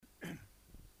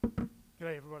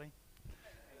G'day, everybody.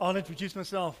 I'll introduce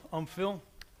myself. I'm Phil.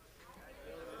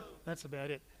 That's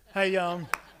about it. Hey,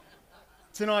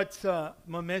 tonight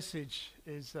my message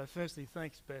is firstly,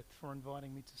 thanks, Beth, for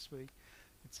inviting me to speak.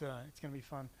 It's going to be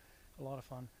fun, a lot of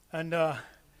fun. And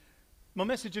my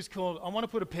message is called, I want to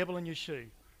put a pebble in your shoe.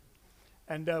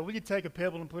 And will you take a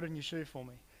pebble and put it in your shoe for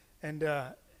me? And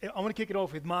I want to kick it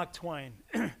off with Mark Twain.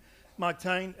 Mark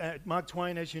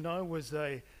Twain, as you know, was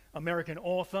an American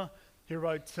author. He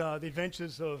wrote The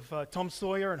Adventures of Tom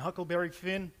Sawyer and Huckleberry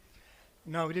Finn.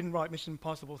 No, he didn't write Mission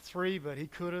Impossible 3, but he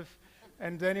could have.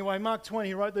 And anyway, Mark Twain,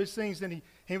 he wrote those things, and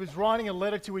he was writing a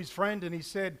letter to his friend, and he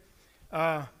said,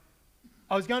 I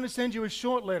was going to send you a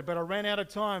short letter, but I ran out of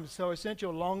time, so I sent you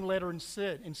a long letter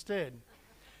instead.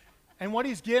 And what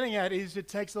he's getting at is it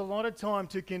takes a lot of time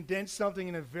to condense something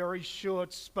in a very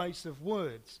short space of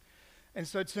words. And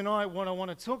so tonight, what I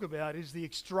want to talk about is the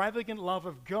extravagant love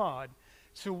of God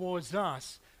towards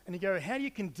us. And you go, how do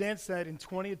you condense that in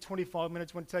 20 or 25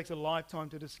 minutes when it takes a lifetime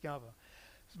to discover?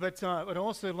 But I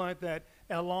also learned that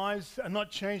our lives are not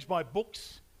changed by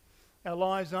books. Our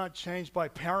lives aren't changed by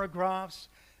paragraphs.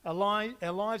 Our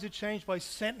lives are changed by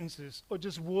sentences or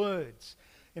just words.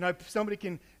 You know, somebody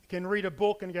can read a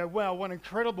book and go, wow, what an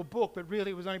incredible book, but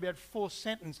really it was only about 4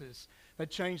 sentences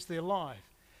that changed their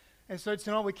life. And so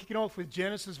tonight we're kicking off with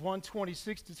Genesis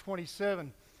 1:26 to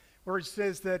 27. Where it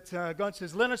says that God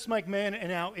says, let us make man in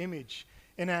our image.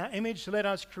 In our image, let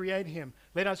us create him.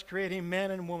 Let us create him man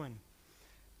and woman.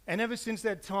 And ever since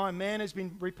that time, man has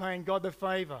been repaying God the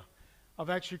favor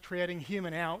of actually creating him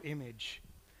in our image.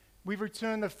 We've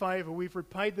returned the favor. We've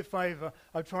repaid the favor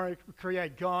of trying to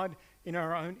create God in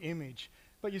our own image.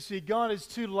 But you see, God is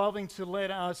too loving to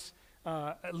let us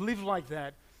live like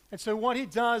that. And so what he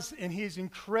does in his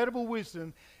incredible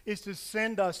wisdom is to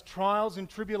send us trials and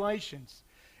tribulations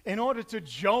in order to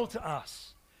jolt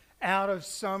us out of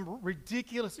some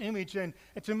ridiculous image and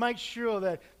to make sure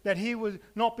that he will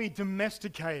not be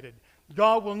domesticated.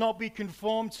 God will not be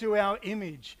conformed to our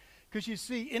image. Because you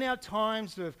see, in our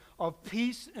times of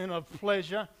peace and of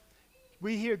pleasure,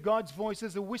 we hear God's voice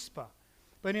as a whisper.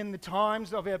 But in the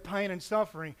times of our pain and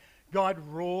suffering, God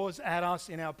roars at us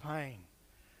in our pain.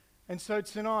 And so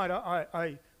tonight,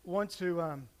 I want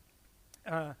to...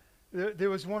 There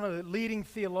was one of the leading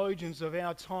theologians of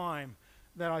our time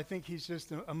that I think he's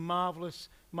just a marvelous,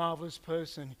 marvelous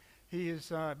person. He has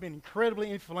been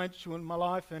incredibly influential in my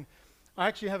life, and I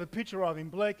actually have a picture of him.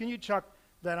 Blake, can you chuck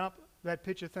that up, that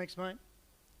picture? Thanks, mate.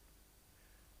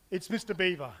 It's Mr.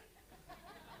 Beaver.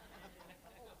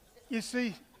 You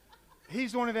see,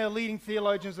 he's one of our leading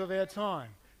theologians of our time,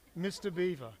 Mr.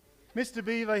 Beaver. Mr.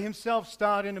 Beaver himself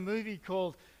starred in a movie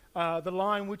called The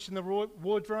Lion, Witch, and the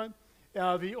Wardrobe.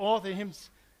 The author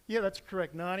yeah, that's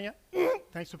correct, Narnia.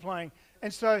 Thanks for playing.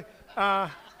 And so,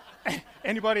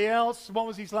 anybody else? What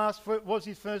was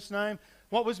his first name?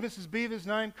 What was Mrs. Beaver's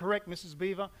name? Correct, Mrs.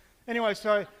 Beaver. Anyway,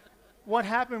 so what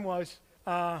happened was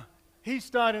he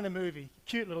starred in a movie.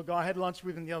 Cute little guy. I had lunch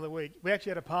with him the other week. We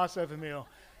actually had a Passover meal.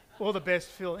 All the best,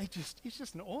 Phil. He's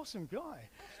just an awesome guy.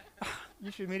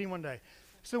 You should meet him one day.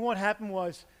 So what happened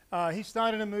was he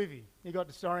starred in a movie. He got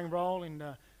the starring role in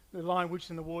The Lion, Witch,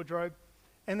 and the Wardrobe.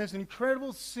 And there's an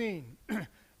incredible scene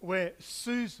where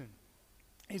Susan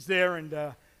is there and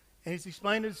he's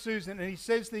explaining to Susan, and he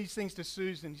says these things to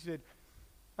Susan. He said,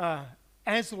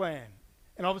 Aslan,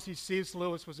 and obviously C.S.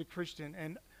 Lewis was a Christian,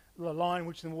 and The Lion,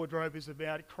 Witch, and the Wardrobe is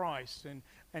about Christ,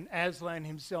 and Aslan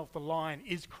himself, the lion,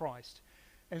 is Christ.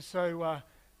 And so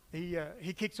he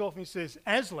kicks off and he says,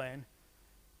 Aslan,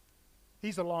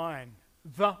 he's a lion,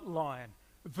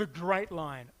 the great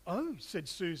lion. Oh, said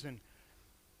Susan,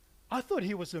 I thought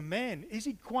he was a man. Is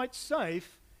he quite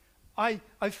safe? I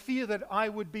fear that I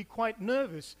would be quite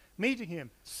nervous meeting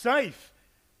him. Safe,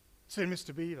 said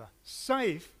Mr. Beaver.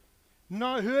 Safe?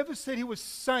 No, whoever said he was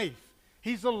safe?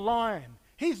 He's a lion.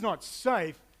 He's not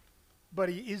safe, but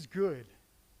he is good.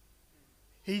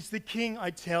 He's the king, I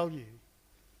tell you.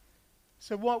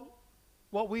 So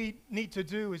what we need to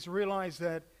do is realize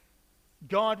that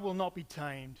God will not be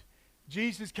tamed.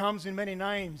 Jesus comes in many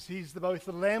names. He's both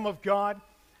the Lamb of God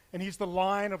and he's the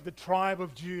Lion of the tribe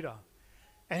of Judah.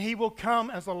 And he will come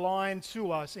as a lion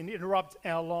to us and interrupt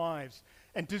our lives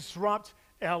and disrupt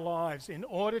our lives in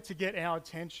order to get our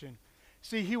attention.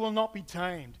 See, he will not be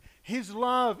tamed. His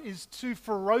love is too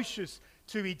ferocious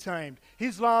to be tamed.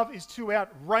 His love is too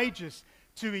outrageous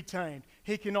to be tamed.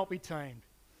 He cannot be tamed.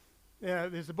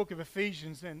 There's the book of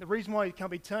Ephesians, and the reason why he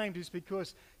can't be tamed is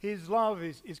because his love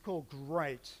is called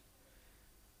great.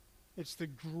 It's the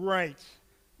great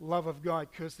love of God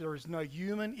because there is no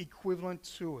human equivalent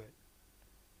to it.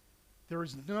 There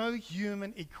is no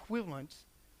human equivalent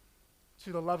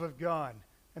to the love of God.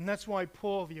 And that's why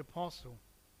Paul the apostle,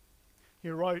 he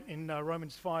wrote in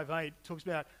Romans 5:8, talks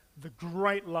about the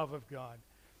great love of God.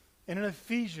 And in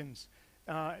Ephesians,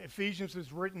 Ephesians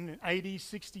was written in AD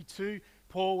 62.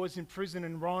 Paul was in prison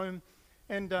in Rome.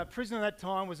 And prison at that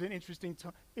time was an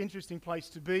interesting place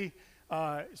to be.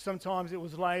 Sometimes it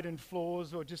was laid in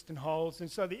floors or just in holes.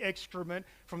 And so the excrement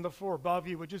from the floor above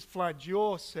you would just flood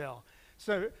your cell.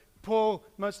 So Paul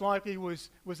most likely was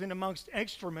in amongst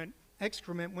excrement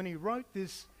when he wrote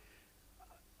this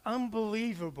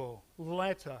unbelievable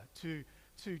letter to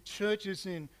churches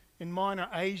in Minor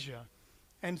Asia.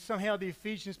 And somehow the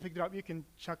Ephesians picked it up. You can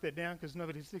chuck that down because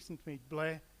nobody's listening to me,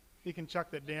 Blair. You can chuck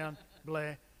that down,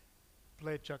 Blair.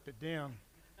 Blair chucked it down.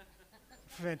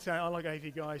 Fantastic. I like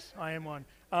AV guys. I am one.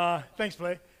 Thanks,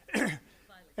 Blair.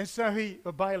 And so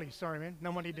Bailey, sorry, man. No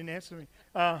one didn't answer me.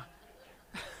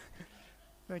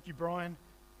 Thank you, Brian.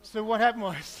 So what happened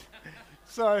was,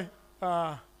 so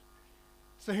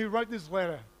he wrote this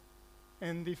letter,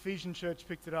 and the Ephesian church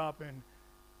picked it up, and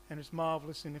it's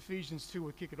marvelous. In Ephesians 2,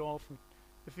 we'll kick it off.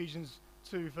 Ephesians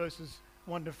 2, verses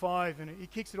 1 to 5, and he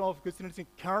kicks it off because it's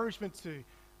encouragement to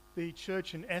the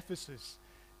church in Ephesus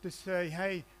to say,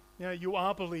 hey, you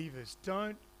are believers.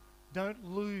 Don't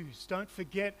lose. Don't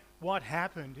forget what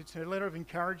happened. It's a letter of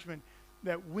encouragement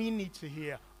that we need to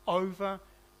hear over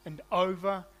and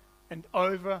over and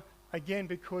over again,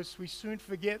 because we soon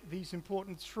forget these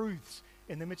important truths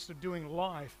in the midst of doing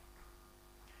life.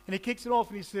 And he kicks it off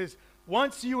and he says,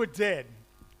 once you were dead.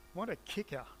 What a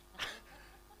kicker.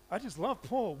 I just love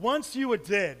Paul. Once you were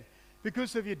dead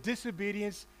because of your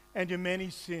disobedience and your many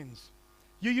sins.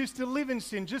 You used to live in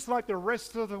sin just like the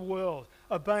rest of the world,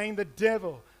 obeying the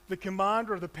devil, the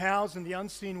commander of the powers in the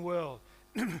unseen world.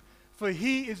 For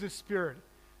he is a spirit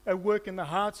at work in the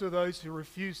hearts of those who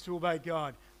refuse to obey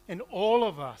God. And all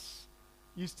of us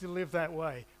used to live that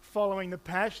way, following the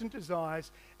passionate desires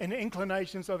and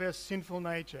inclinations of our sinful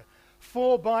nature.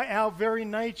 For by our very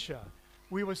nature,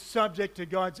 we were subject to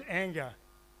God's anger.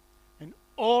 And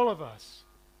all of us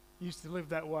used to live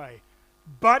that way.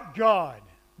 But God,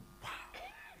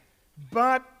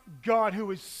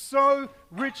 who is so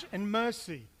rich in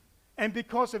mercy, and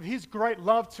because of his great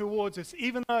love towards us,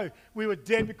 even though we were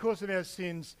dead because of our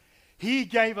sins, he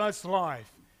gave us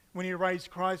life when he raised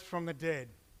Christ from the dead.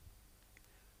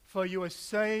 For you are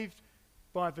saved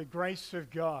by the grace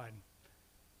of God.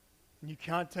 And you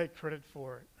can't take credit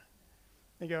for it.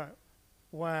 You go,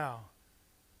 wow.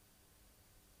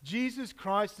 Jesus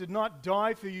Christ did not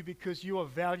die for you because you are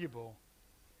valuable.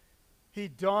 He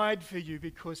died for you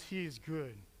because he is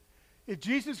good. If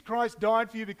Jesus Christ died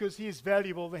for you because he is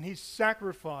valuable, then his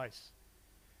sacrifice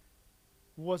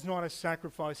was not a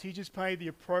sacrifice. He just paid the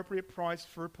appropriate price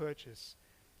for a purchase.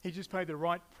 He just paid the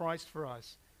right price for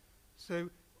us. So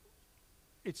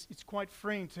it's quite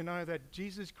freeing to know that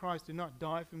Jesus Christ did not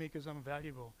die for me because I'm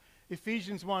valuable.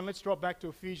 Ephesians 1, let's drop back to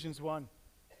Ephesians 1.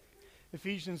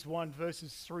 Ephesians 1,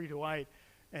 verses 3 to 8.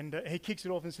 And he kicks it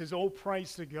off and says, all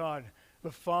praise to God,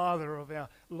 the Father of our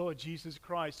Lord Jesus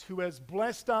Christ, who has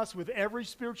blessed us with every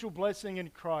spiritual blessing in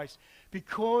Christ,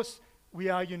 because we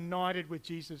are united with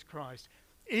Jesus Christ.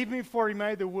 Even before he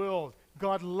made the world,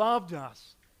 God loved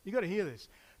us. You've got to hear this.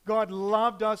 God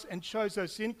loved us and chose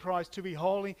us in Christ to be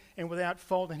holy and without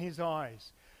fault in his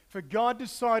eyes. For God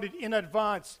decided in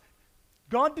advance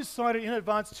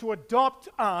to adopt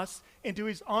us into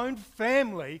his own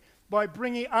family by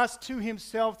bringing us to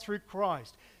himself through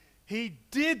Christ. He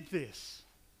did this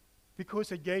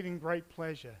because it gave him great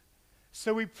pleasure.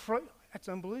 So that's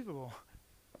unbelievable.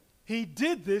 He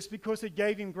did this because it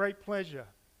gave him great pleasure.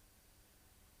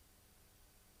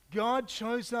 God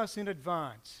chose us in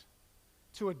advance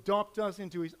to adopt us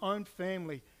into his own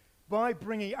family by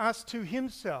bringing us to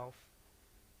himself.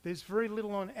 There's very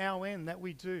little on our end that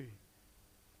we do.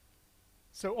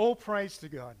 So all praise to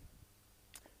God.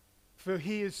 For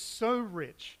he is so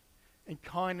rich in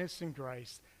kindness and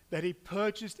grace that he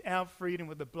purchased our freedom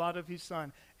with the blood of his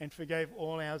Son and forgave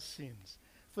all our sins.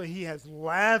 For he has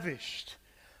lavished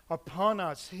upon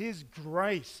us his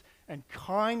grace and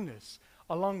kindness,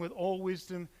 along with all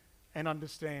wisdom and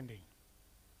understanding.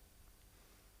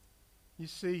 You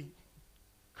see,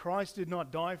 Christ did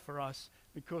not die for us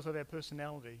because of our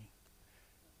personality.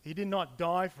 He did not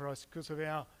die for us because of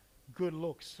our good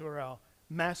looks or our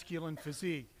masculine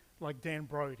physique, like Dan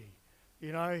Brody.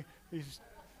 You know, he's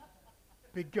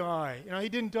a big guy. You know, he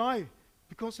didn't die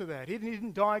because of that. He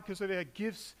didn't die because of our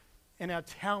gifts and our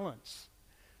talents.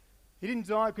 He didn't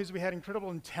die because we had incredible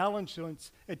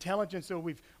intelligence or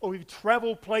we've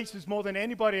traveled places more than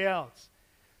anybody else.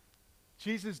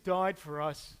 Jesus died for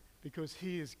us because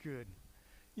he is good.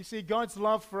 You see, God's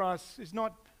love for us is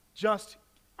not just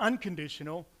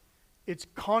unconditional, it's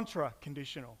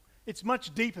contra-conditional. It's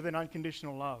much deeper than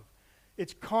unconditional love.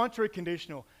 It's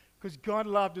contra-conditional because God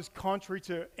loved us contrary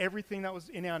to everything that was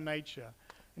in our nature.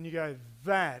 And you go,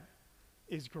 that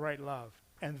is great love.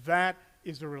 And that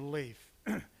is a relief.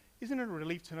 Isn't it a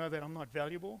relief to know that I'm not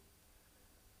valuable?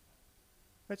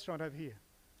 That's right over here.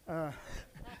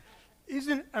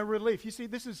 Isn't a relief? You see,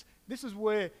 this is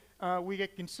where we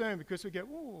get concerned because we go,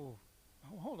 oh,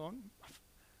 hold on.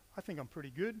 I think I'm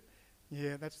pretty good.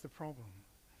 Yeah, that's the problem.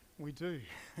 We do.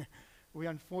 We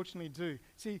unfortunately do.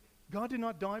 See, God did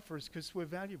not die for us because we're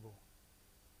valuable.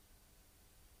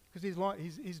 Because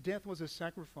his death was a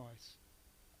sacrifice.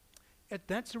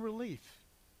 That's a relief.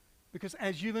 Because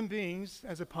as human beings,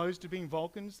 as opposed to being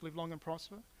Vulcans, live long and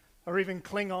prosper, or even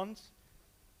Klingons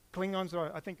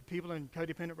are, I think, people in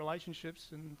codependent relationships,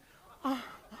 and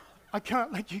I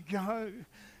can't let you go.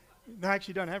 They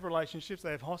actually don't have relationships,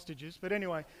 they have hostages. But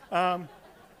anyway, the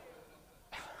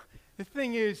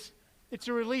thing is, it's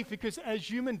a relief because as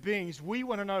human beings, we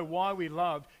want to know why we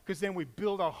love, because then we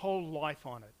build our whole life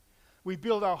on it. We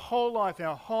build our whole life,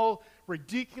 our whole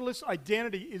ridiculous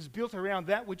identity is built around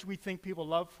that which we think people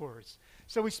love for us.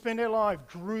 So we spend our life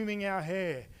grooming our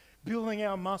hair, building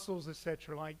our muscles,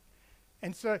 etc.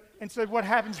 And so what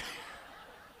happens?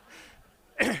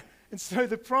 And so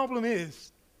the problem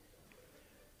is,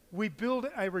 we build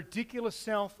a ridiculous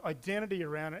self-identity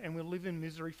around it, and we live in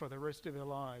misery for the rest of our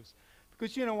lives.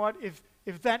 Because you know what?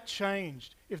 If that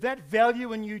changed, if that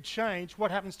value in you changed, what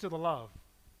happens to the love?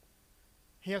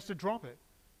 He has to drop it.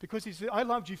 Because he said, I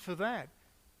loved you for that.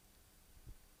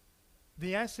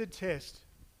 The acid test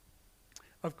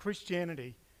of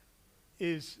Christianity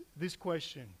is this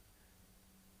question.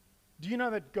 Do you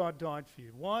know that God died for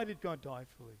you? Why did God die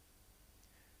for you?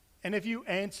 And if you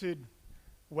answered,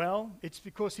 well, it's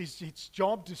because his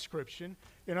job description,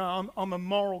 I'm a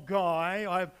moral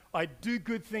guy, I do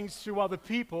good things to other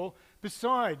people.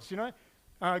 Besides,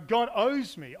 God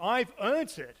owes me. I've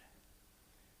earned it.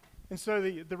 And so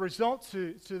the result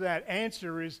to that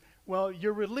answer is, well,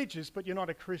 you're religious, but you're not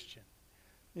a Christian.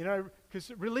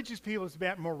 Because religious people is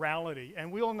about morality,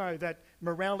 and we all know that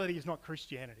morality is not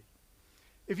Christianity.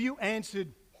 If you answered,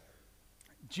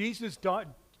 Jesus died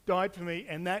for me,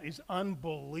 and that is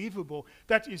unbelievable.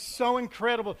 That is so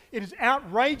incredible. It is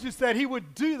outrageous that he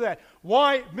would do that.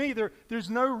 Why me? There's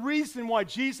no reason why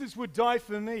Jesus would die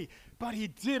for me. But he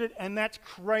did it, and that's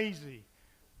crazy.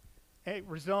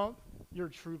 Result, you're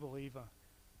a true believer.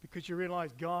 Because you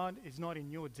realize God is not in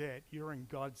your debt. You're in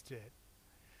God's debt.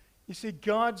 You see,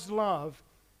 God's love,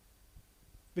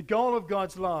 the goal of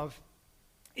God's love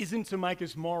isn't to make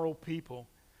us moral people.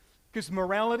 Because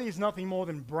morality is nothing more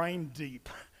than brain deep.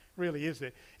 Really, is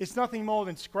it? It's nothing more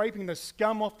than scraping the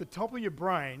scum off the top of your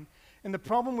brain. And the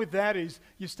problem with that is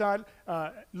you start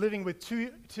living with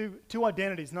two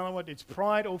identities. In other words, it's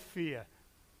pride or fear.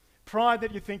 Pride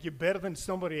that you think you're better than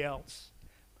somebody else.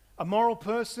 A moral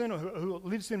person who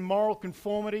lives in moral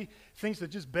conformity thinks they're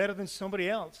just better than somebody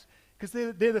else. Because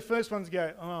they're the first ones to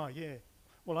go, oh, yeah,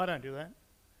 well, I don't do that.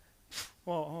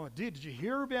 Well, oh, did you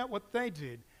hear about what they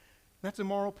did? That's a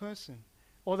moral person.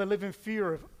 Or they live in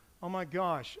fear of, oh my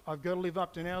gosh, I've got to live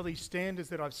up to now these standards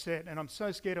that I've set, and I'm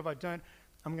so scared if I don't,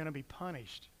 I'm going to be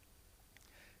punished.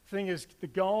 The thing is, the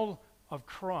goal of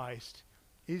Christ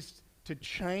is to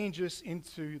change us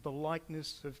into the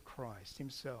likeness of Christ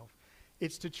himself.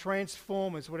 It's to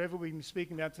transform us, whatever we've been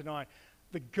speaking about tonight.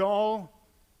 The goal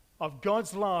of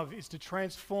God's love is to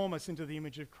transform us into the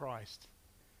image of Christ.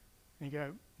 And you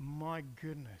go, my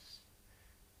goodness.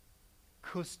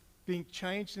 Because being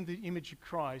changed into the image of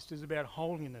Christ is about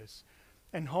holiness.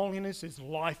 And holiness is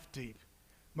life deep.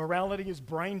 Morality is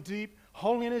brain deep.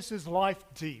 Holiness is life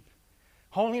deep.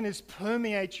 Holiness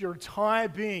permeates your entire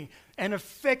being and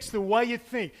affects the way you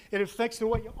think. It affects the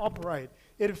way you operate.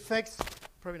 It affects,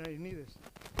 probably don't even need this.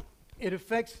 It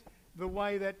affects the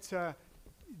way that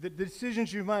the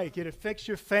decisions you make. It affects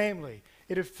your family.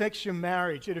 It affects your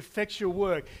marriage. It affects your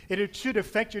work. It should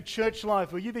affect your church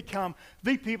life where you become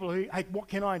the people who, hey, what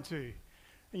can I do?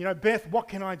 Beth, what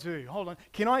can I do? Hold on.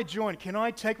 Can I join? Can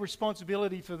I take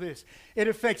responsibility for this? It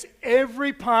affects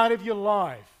every part of your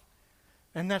life.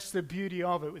 And that's the beauty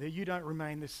of it, that you don't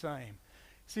remain the same.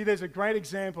 See, there's a great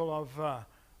example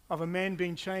of a man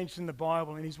being changed in the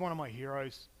Bible, and he's one of my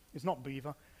heroes. It's not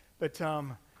Beaver, but it's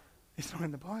not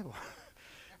in the Bible.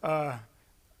 I'll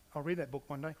read that book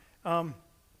one day.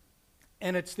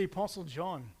 And it's the Apostle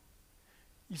John.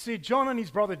 You see, John and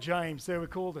his brother James, they were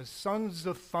called the sons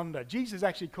of thunder. Jesus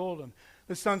actually called them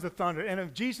the sons of thunder. And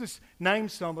if Jesus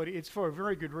names somebody, it's for a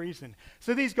very good reason.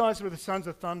 So these guys were the sons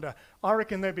of thunder. I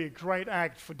reckon they'd be a great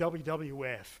act for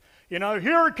WWF. You know,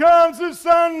 here comes the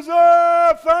sons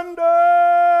of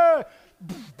thunder.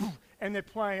 And they're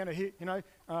playing a hit, you know,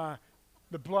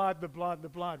 the blood,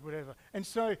 whatever. And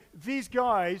so these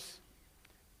guys,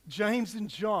 James and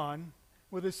John,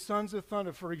 were the sons of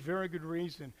thunder for a very good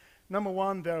reason. Number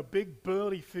one, they were big,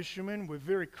 burly fishermen with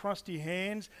very crusty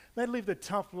hands. They lived a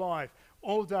tough life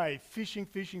all day, fishing.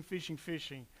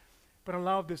 But I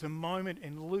love there's a moment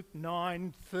in Luke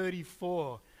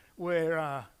 9:34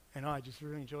 where, and I just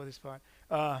really enjoy this part,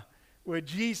 where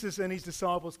Jesus and his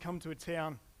disciples come to a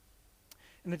town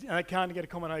and they can't get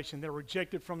accommodation. They're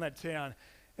rejected from that town.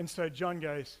 And so John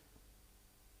goes,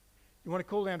 "You want to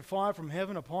call down fire from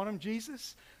heaven upon him,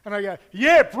 Jesus?" And I go,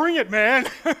 "Yeah, bring it, man."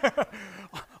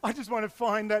 I just want to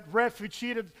find that ref who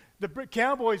cheated the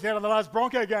Cowboys out of the last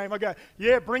Bronco game. I go,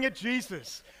 "Yeah, bring it,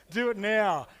 Jesus. Do it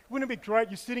now." Wouldn't it be great?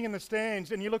 You're sitting in the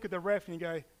stands and you look at the ref and you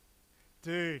go,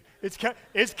 "Dude,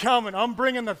 it's coming. I'm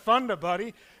bringing the thunder,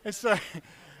 buddy." And so,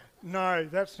 no,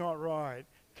 that's not right.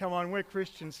 Come on, we're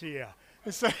Christians here.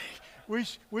 And so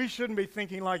we shouldn't be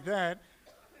thinking like that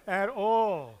at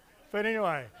all. But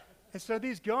anyway, and so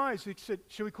these guys who said,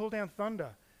 "Should we call down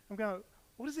thunder?" I'm going,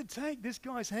 what does it take? This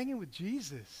guy's hanging with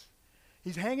Jesus.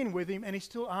 He's hanging with him and he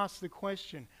still asks the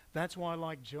question. That's why I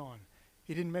like John.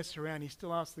 He didn't mess around. He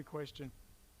still asked the question.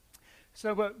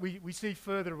 So but we see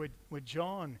further where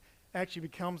John actually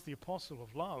becomes the apostle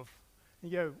of love.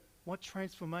 And you go, what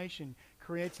transformation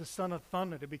creates a son of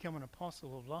thunder to become an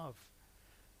apostle of love?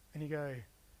 And you go,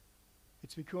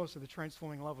 it's because of the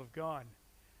transforming love of God.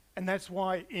 And that's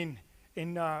why in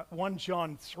 1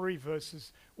 John 3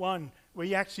 verses 1,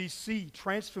 we actually see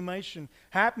transformation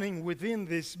happening within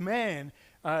this man.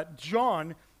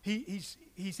 John, he's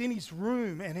in his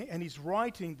room and he's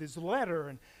writing this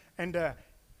letter and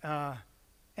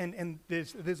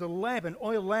there's a lamp, an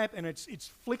oil lamp, and it's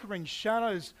flickering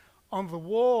shadows on the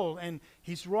wall, and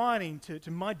he's writing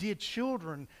to my dear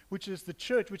children, which is the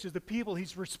church, which is the people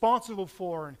he's responsible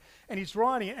for, and he's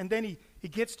writing, and then he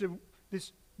gets to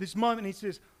this moment, and he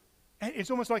says, and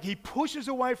it's almost like he pushes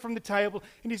away from the table,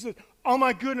 and he says, "Oh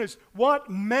my goodness,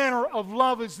 what manner of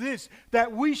love is this,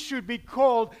 that we should be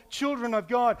called children of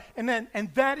God?" And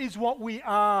that is what we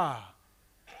are.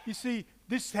 You see,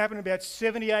 this happened about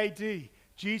 70 AD.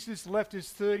 Jesus left us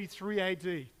 33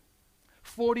 AD.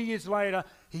 40 years later,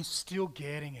 he's still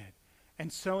getting it.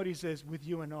 And so it is as with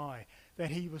you and I,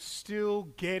 that he was still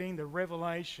getting the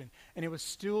revelation, and it was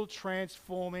still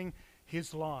transforming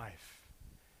his life.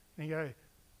 And you go,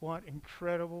 what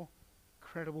incredible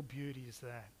beauty is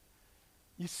that?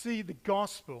 You see, the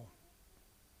gospel,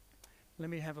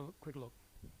 let me have a quick look.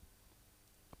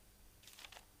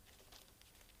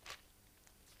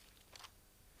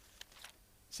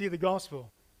 See, the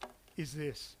gospel is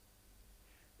this.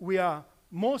 We are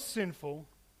more sinful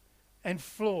and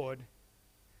flawed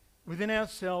within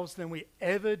ourselves than we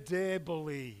ever dare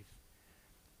believe.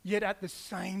 Yet at the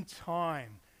same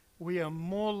time, we are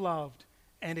more loved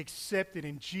and accepted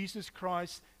in Jesus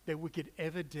Christ than we could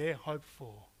ever dare hope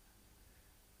for.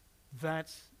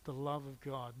 That's the love of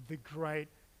God, the great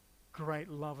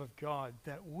love of God,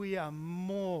 that we are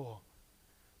more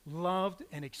loved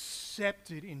and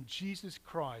accepted in Jesus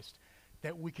Christ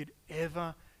than we could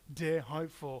ever dare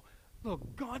hope for.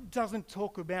 Look, God doesn't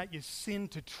talk about your sin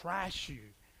to trash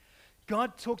you.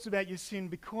 God talks about your sin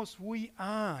because we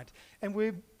aren't. And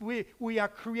we are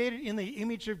created in the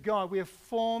image of God. We are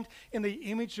formed in the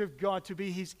image of God to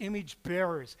be his image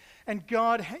bearers. And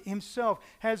God himself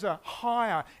has a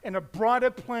higher and a brighter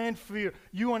plan for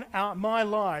you and my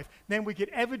life than we could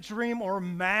ever dream or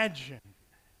imagine.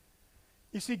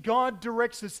 You see, God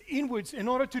directs us inwards in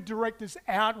order to direct us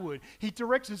outward. He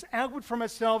directs us outward from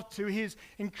ourselves to his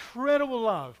incredible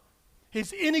love,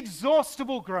 his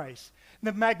inexhaustible grace,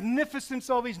 the magnificence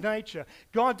of his nature.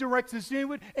 God directs us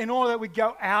inward in order that we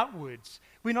go outwards.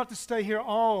 We're not to stay here,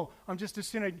 "Oh, I'm just a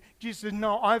sinner." Jesus said,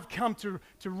 "No, I've come to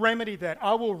remedy that.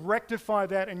 I will rectify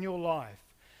that in your life."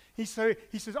 He says,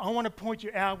 "I want to point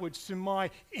you outwards to my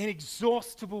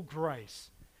inexhaustible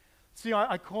grace." See,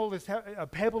 I call this a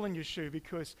pebble in your shoe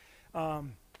because,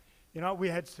 we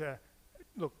had to,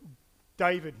 look,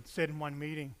 David said in one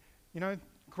meeting,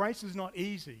 grace is not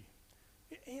easy.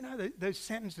 Those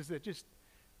sentences that just,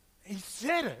 he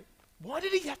said it. Why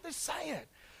did he have to say it?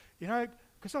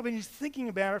 Because I've been just thinking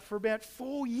about it for about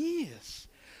 4 years.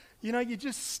 You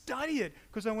just study it.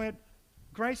 Because I went,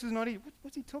 grace is not easy.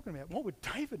 What's he talking about? What would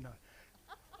David know?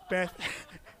 Beth,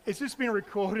 is this being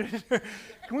recorded?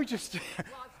 Can we just...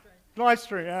 Live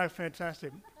stream. Oh,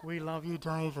 fantastic. We love you,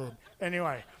 David.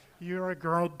 Anyway, you're a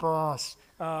great boss.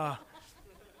 And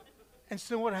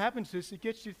so what happens is it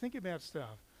gets you to think about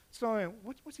stuff. So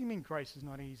what's he mean grace is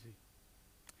not easy?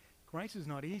 Grace is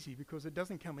not easy because it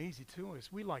doesn't come easy to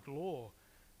us. We like law.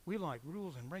 We like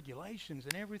rules and regulations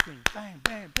and everything. Bam,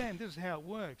 bam, bam. This is how it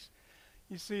works.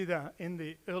 You see that in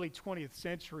the early 20th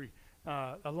century,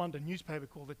 a London newspaper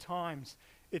called The Times,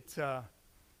 it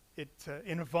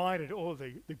invited all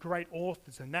the great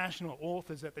authors, the national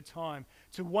authors at the time,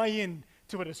 to weigh in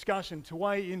to a discussion, to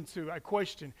weigh into a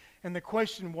question. And the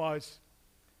question was,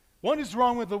 what is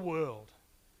wrong with the world?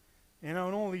 You know,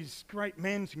 and all these great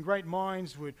men and great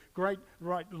minds would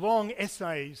write long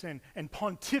essays and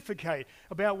pontificate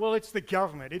about, well, it's the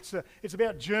government. It's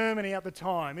about Germany at the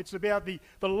time. It's about the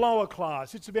lower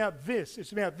class. It's about this.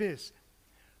 It's about this.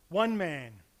 One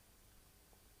man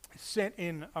sent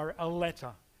in a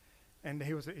letter, and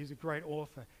he's a great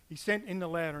author. He sent in the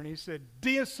letter and he said,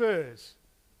 "Dear sirs,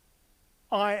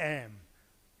 I am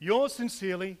yours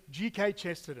sincerely, G.K.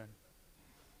 Chesterton."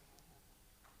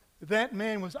 That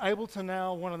man was able to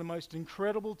nail one of the most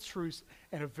incredible truths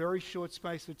in a very short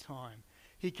space of time.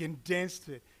 He condensed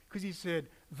it because he said,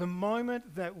 the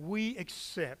moment that we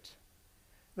accept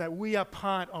that we are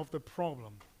part of the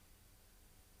problem,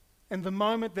 and the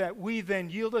moment that we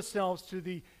then yield ourselves to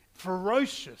the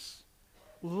ferocious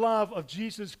love of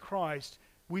Jesus Christ,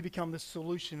 we become the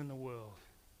solution in the world.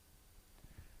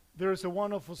 There is a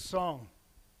wonderful song.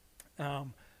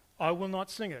 I will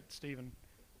not sing it, Stephen,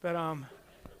 but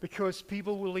because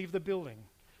people will leave the building.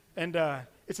 And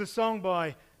it's a song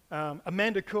by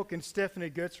Amanda Cook and Stephanie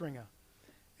Gertzringer.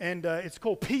 And it's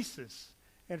called Pieces.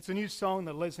 And it's a new song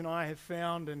that Les and I have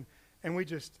found, and we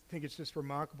just think it's just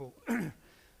remarkable.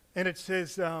 And it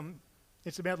says,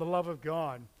 it's about the love of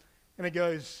God. And it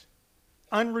goes,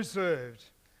 unreserved,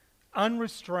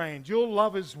 unrestrained. Your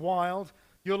love is wild.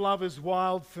 Your love is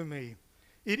wild for me.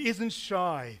 It isn't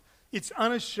shy. It's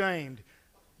unashamed.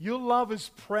 Your love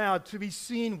is proud to be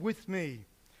seen with me.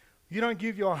 You don't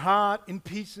give your heart in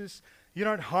pieces. You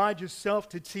don't hide yourself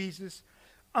to tease us.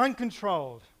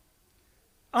 Uncontrolled,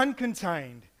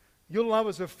 uncontained. Your love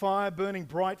is a fire burning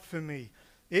bright for me.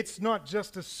 It's not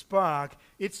just a spark.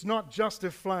 It's not just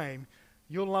a flame.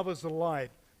 Your love is a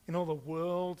light, and all the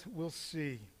world will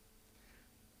see.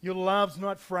 Your love's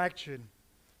not fractured.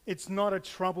 It's not a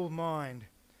troubled mind.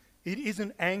 It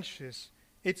isn't anxious.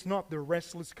 It's not the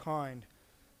restless kind.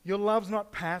 Your love's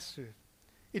not passive.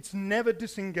 It's never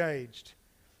disengaged.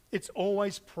 It's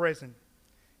always present.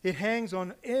 It hangs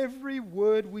on every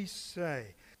word we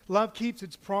say. Love keeps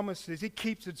its promises. It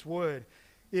keeps its word.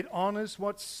 It honors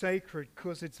what's sacred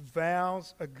because its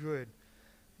vows are good.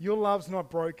 Your love's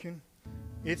not broken.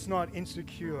 It's not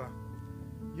insecure.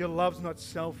 Your love's not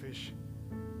selfish.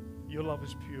 Your love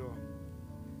is pure.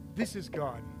 This is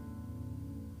God.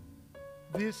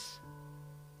 This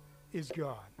is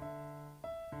God.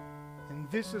 And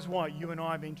this is what you and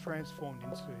I have been transformed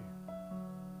into.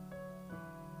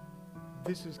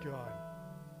 This is God.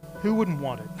 Who wouldn't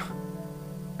want it?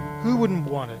 Who wouldn't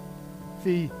want it?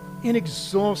 The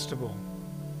inexhaustible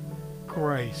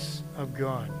grace of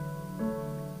God.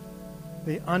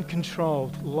 The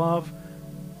uncontrolled love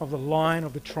of the Lion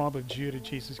of the tribe of Judah,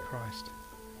 Jesus Christ.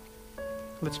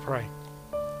 Let's pray.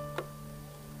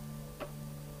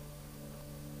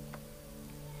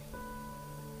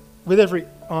 With every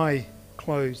eye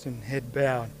closed and head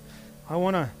bowed, I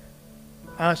want to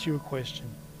ask you a question.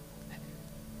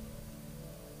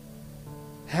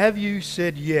 Have you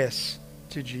said yes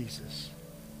to Jesus?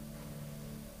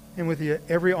 And with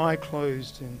every eye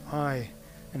closed and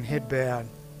head bowed,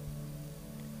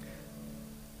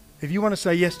 if you want to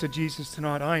say yes to Jesus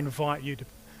tonight, I invite you to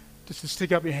just to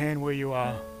stick up your hand where you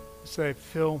are. Say,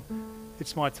 Phil,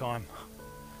 it's my time.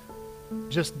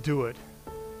 Just do it.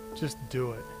 Just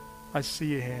do it. I see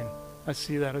your hand. I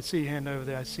see that. I see your hand over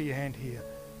there. I see your hand here.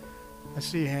 I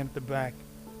see your hand at the back.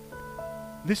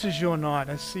 This is your night.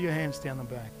 I see your hands down the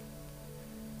back.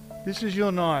 This is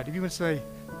your night. If you would say,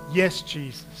 yes,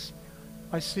 Jesus.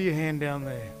 I see your hand down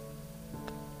there.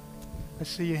 I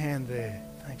see your hand there.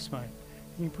 Thanks, mate.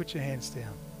 You can put your hands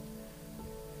down.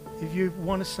 If you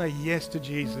want to say yes to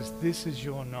Jesus, this is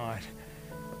your night.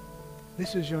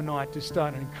 This is your night to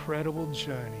start an incredible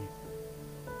journey.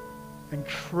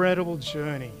 Incredible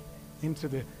journey into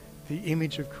the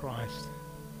image of Christ.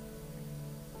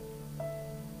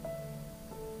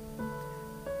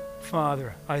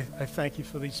 Father, I thank you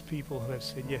for these people who have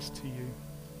said yes to you.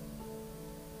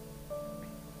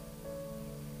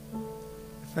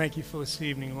 Thank you for this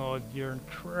evening, Lord, your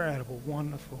incredible,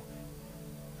 wonderful,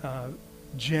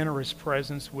 generous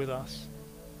presence with us.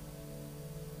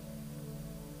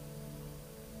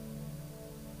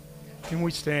 Can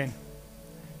we stand?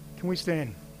 Can we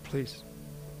stand, please?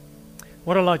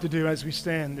 What I'd like to do as we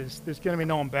stand is, there's going to be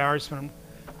no embarrassment,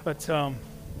 but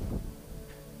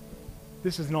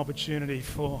this is an opportunity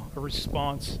for a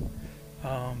response.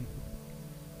 And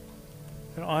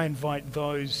I invite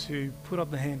those who put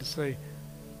up their hand to say,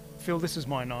 Phil, this is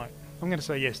my night. I'm going to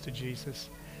say yes to Jesus.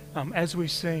 As we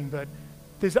sing, but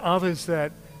there's others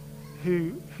that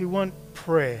who want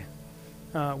prayer.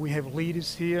 We have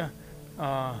leaders here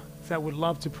that would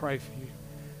love to pray for you.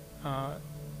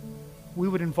 We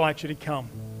would invite you to come.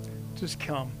 Just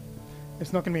come.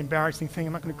 It's not going to be an embarrassing thing.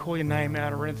 I'm not going to call your name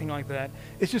out or anything like that.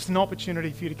 It's just an opportunity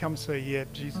for you to come and say, yeah,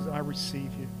 Jesus, I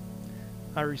receive you.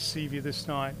 I receive you this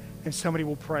night. And somebody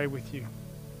will pray with you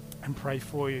and pray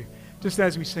for you. Just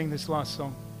as we sing this last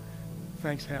song.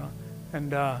 Thanks, Hannah.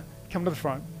 And come to the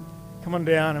front. Come on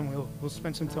down and we'll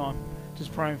spend some time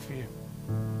just praying for you.